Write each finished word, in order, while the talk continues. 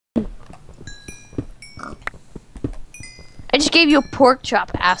just gave you a pork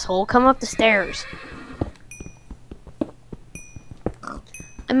chop, asshole. Come up the stairs.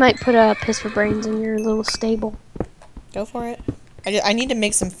 I might put a piss for brains in your little stable. Go for it. I need to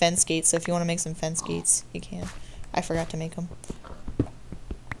make some fence gates, so if you want to make some fence gates, you can. I forgot to make them.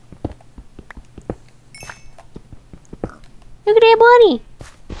 Look at that bunny!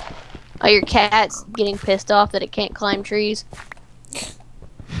 Oh, your cat's getting pissed off that it can't climb trees.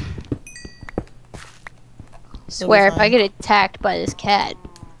 Swear, if I get attacked by this cat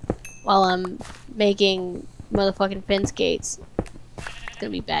while I'm making motherfucking fence gates, it's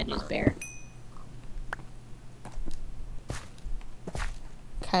gonna be bad news bear.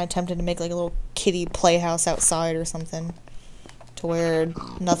 Kind of tempted to make like a little kitty playhouse outside or something, to where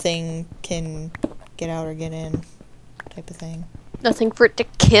nothing can get out or get in, type of thing. Nothing for it to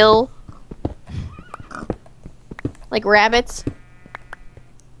kill. Like rabbits.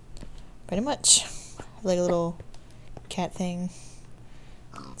 Pretty much. Like a little cat thing.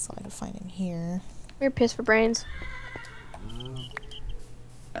 So I can find him here. You're piss for brains.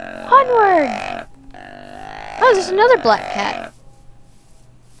 Onward! Oh, there's another black cat.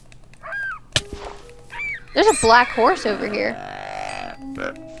 There's a black horse over here.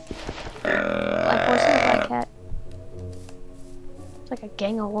 Black horse and a black cat. It's like a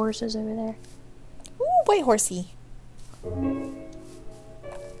gang of horses over there. Ooh, white horsey.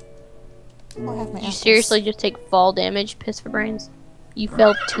 I'll have my Did you seriously just take fall damage, piss for brains? You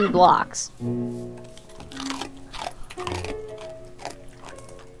fell 2 blocks.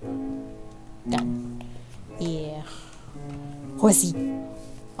 Done. Yeah. Horsey.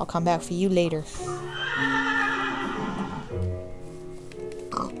 I'll come back for you later.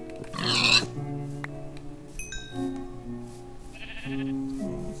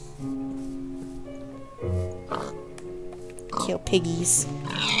 Kill piggies.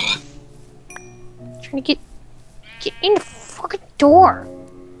 Trying to get in the fucking door.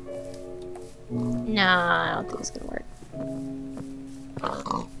 Nah, I don't think it's gonna work.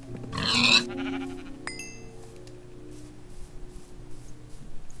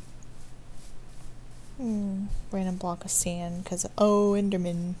 Random block of sand, because oh,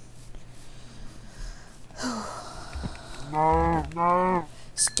 Enderman.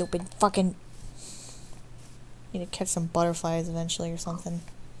 Stupid fucking. Need to catch some butterflies eventually or something.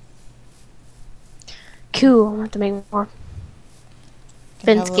 Cool, I want to make more.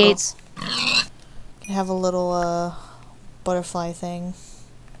 Fence gates. Can have a little butterfly thing.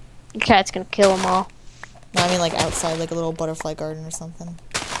 Your cat's gonna kill them all. No, I mean like outside, like a little butterfly garden or something.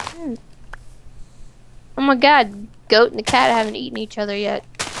 Oh my god, goat and the cat haven't eaten each other yet.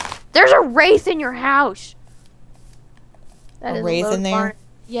 There's a wraith in your house. That A wraith in there?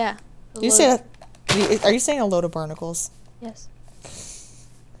 Yeah. Do you say that? Are you saying a load of barnacles? Yes.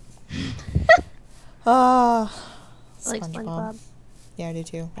 Ah, I like SpongeBob. Yeah, I do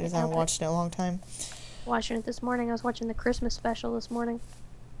too. I just haven't watched it in a long time. Watching it this morning. I was watching the Christmas special this morning.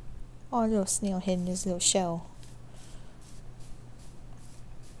 Oh, a little snail hidden in his little shell.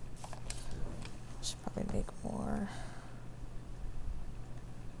 Should probably make more.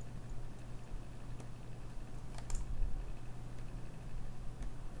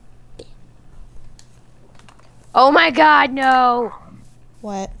 Oh my god, no!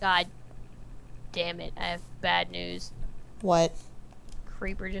 What? God damn it, I have bad news. What?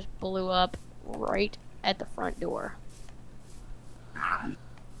 Creeper just blew up right at the front door. I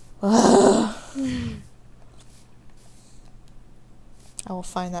will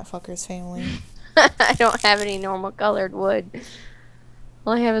find that fucker's family. I don't have any normal colored wood.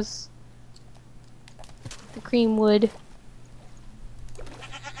 All I have is the cream wood.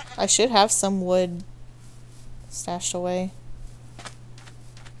 I should have some wood stashed away.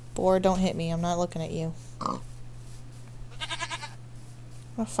 Boar, don't hit me. I'm not looking at you.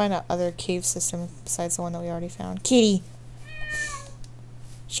 I'll find out other cave system besides the one that we already found. Kitty!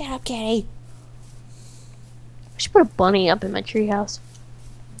 Shut up, kitty! I should put a bunny up in my treehouse.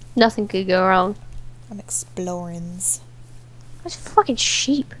 Nothing could go wrong. I'm explorings. There's fucking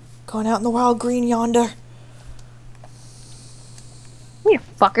sheep. Going out in the wild green yonder. Come here,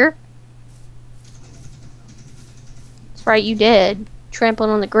 fucker. That's right, you did. Trampling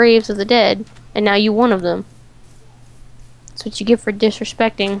on the graves of the dead, and now you one of them. That's what you get for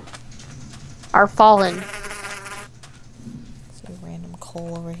disrespecting our fallen. Some random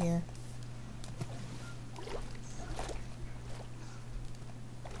coal over here.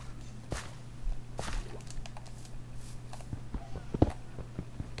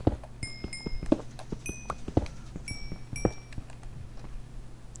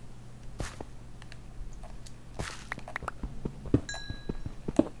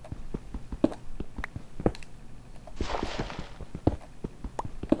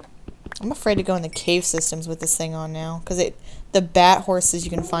 I'm afraid to go in the cave systems with this thing on now. Because the bat horses you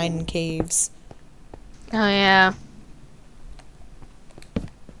can find in caves. Oh, yeah.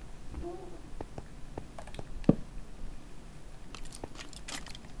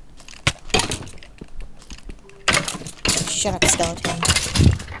 Shut up, skeleton.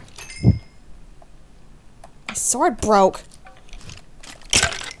 My sword broke.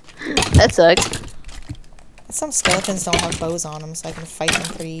 That sucks. Some skeletons don't have bows on them, so I can fight them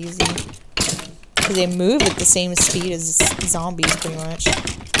pretty easy. Because they move at the same speed as zombies, pretty much.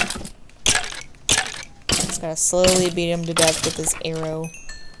 Just gotta slowly beat him to death with this arrow.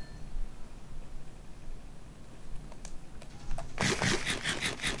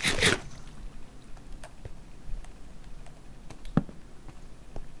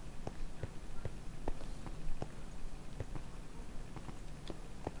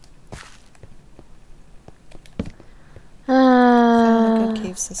 Found a good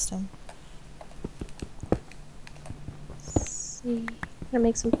cave system. Let's see. Gonna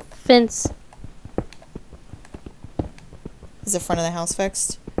make some fence. Is the front of the house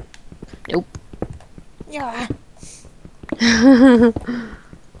fixed? Nope. Yeah. I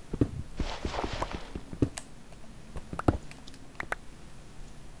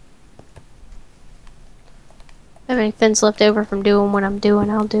have any fence left over from doing what I'm doing,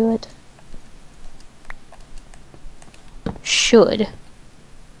 I'll do it. Should.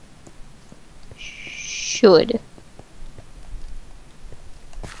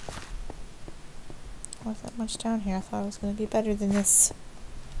 Wasn't much down here. I thought it was gonna be better than this.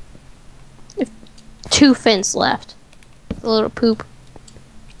 2 fence left. A little poop.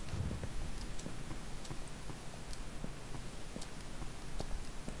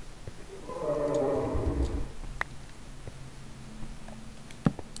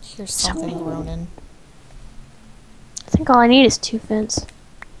 Here's something groaning. I think all I need is 2 fence.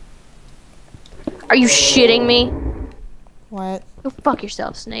 Are you shitting me? What? Go fuck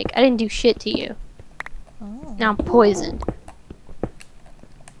yourself, Snake. I didn't do shit to you. Oh. Now I'm poisoned.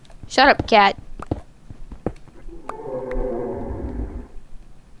 Shut up, cat.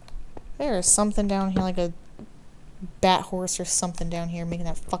 There is something down here, like a bat horse or something down here making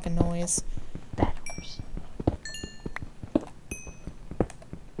that fucking noise. Bad horse.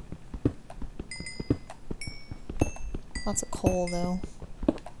 Lots of coal, though.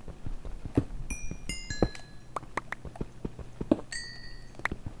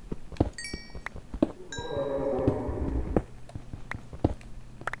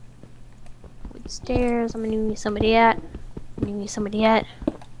 Wood stairs. I'm gonna need somebody at. I'm gonna need somebody at.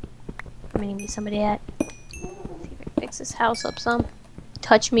 I'm gonna need somebody at. See if I can fix this house up some.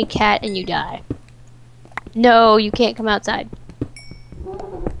 Touch me, cat, and you die. No, you can't come outside.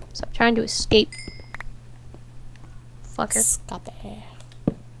 Stop trying to escape. Fucker. Stop it.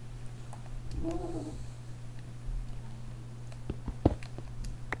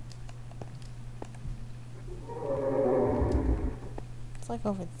 It's like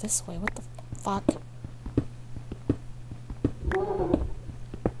over this way. What the fuck?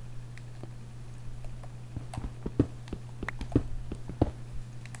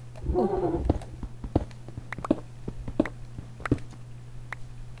 Ooh.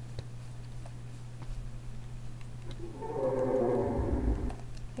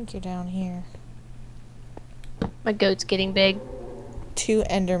 I think you're down here. My goat's getting big. 2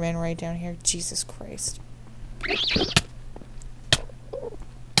 Endermen right down here. Jesus Christ.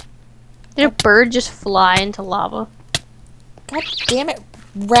 Did a bird just fly into lava? God damn it.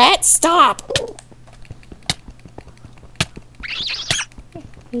 Rat, stop!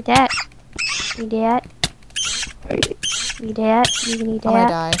 Need that. Need that. Need that. You need that. I'm gonna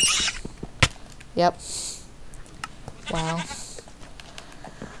die. Yep. Wow.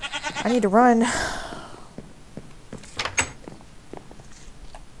 I need to run.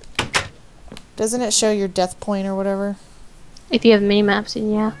 Doesn't it show your death point or whatever? If you have mini maps,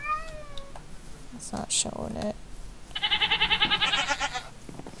 then yeah. It's not showing it.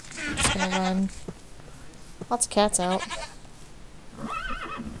 Just gonna run. Lots of cats out.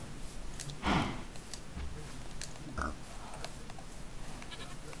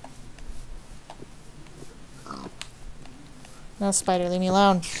 No, spider, leave me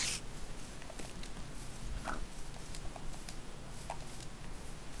alone.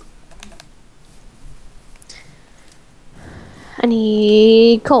 I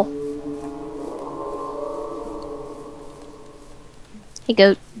need coal. Hey,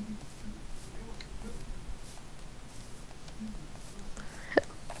 goat.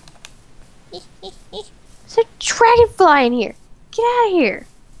 There's a dragonfly in here. Get out of here.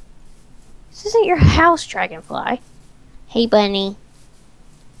 This isn't your house, dragonfly. Hey, bunny.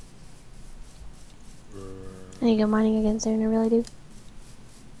 I need to go mining again soon, I really do.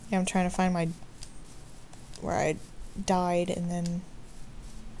 Yeah, I'm trying to find my... where I died and then...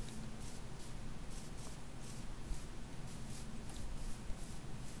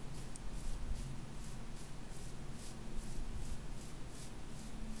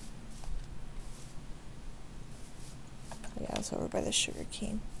 Yeah, it's over by the sugar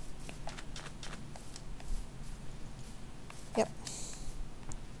cane. Yep.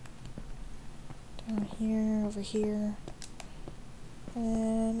 Down here, over here,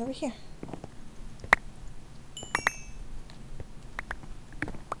 and over here.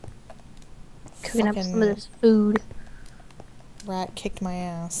 Cooking up some Fucking of this food. rat kicked my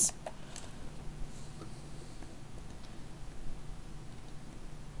ass.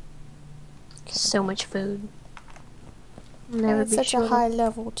 So much food. I'll And never it's be such short a of- high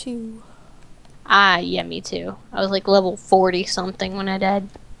level too. Ah, yeah, me too. I was like level 40 something when I died.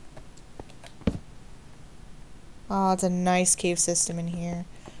 Oh, it's a nice cave system in here.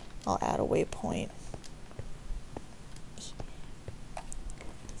 I'll add a waypoint.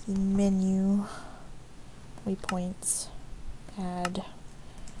 Menu. Waypoints. Add.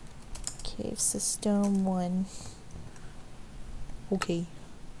 Cave system 1. Okay.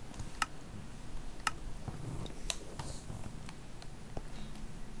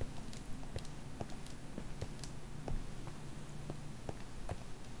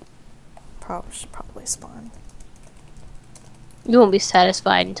 Should probably spawn. You won't be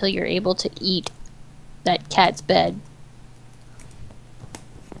satisfied until you're able to eat that cat's bed.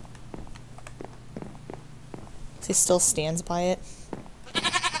 He still stands by it.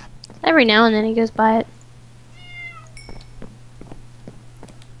 Every now and then he goes by it.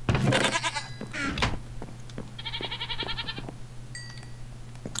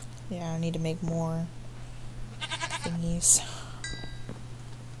 Yeah, I need to make more thingies.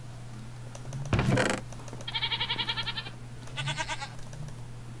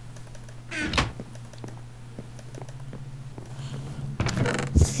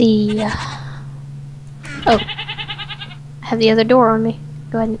 See. Oh. I have the other door on me.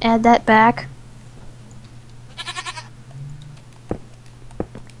 Go ahead and add that back.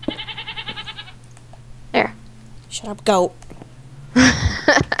 There. Shut up, goat.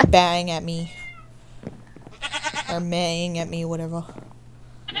 Bang at me. Or maying at me, whatever.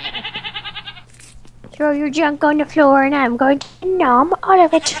 Throw your junk on the floor and I'm going to nom all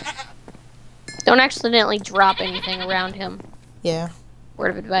of it. Don't accidentally drop anything around him. Yeah.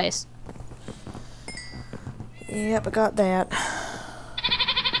 Word of advice. Yep, I got that.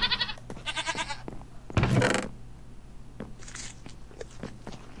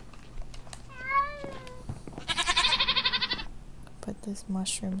 Put these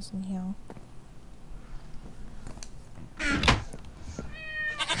mushrooms in here.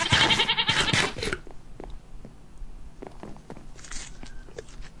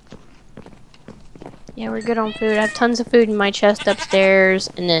 Yeah, we're good on food. I have tons of food in my chest upstairs,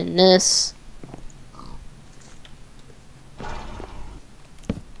 and then this.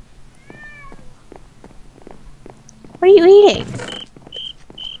 What are you eating?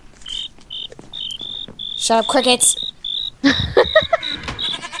 Shut up, crickets! You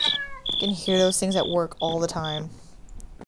can hear those things at work all the time.